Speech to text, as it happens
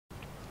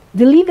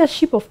The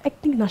leadership of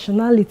ethnic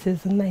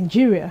nationalities in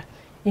Nigeria,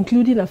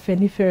 including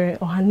Afenifere,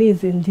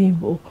 Ohaneze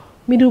Ndigbo,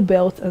 Middle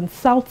Belt and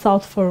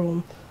South-South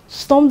Forum,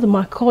 stormed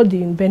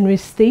Makurdi in Benue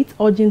State,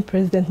 urging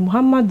President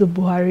Muhammadu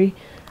Buhari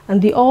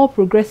and the All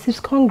Progressives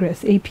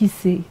Congress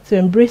 (APC) to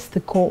embrace the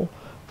call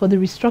for the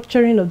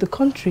restructuring of the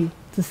country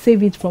to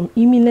save it from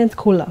imminent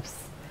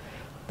collapse.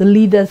 The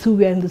leaders who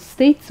were in the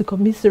state to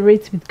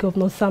commiserate with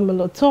Governor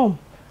Samuel Otom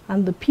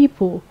and the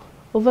people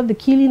over the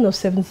killing of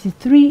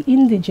 73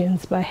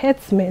 indigents by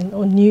herdsmen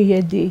on New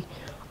Year Day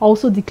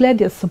also declared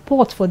their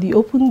support for the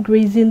open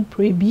grazing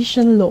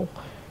prohibition law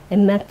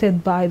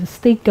enacted by the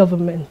state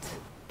government.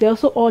 They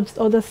also urged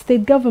other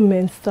state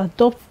governments to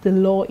adopt the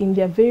law in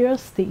their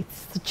various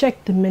states to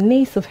check the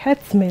menace of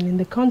herdsmen in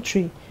the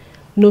country,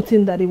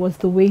 noting that it was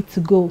the way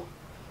to go.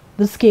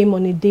 This came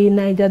on a day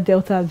Niger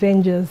Delta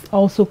Avengers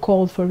also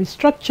called for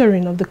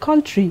restructuring of the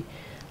country,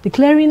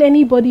 declaring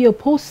anybody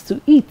opposed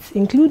to it,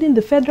 including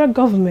the federal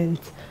government,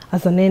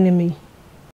 as an enemy.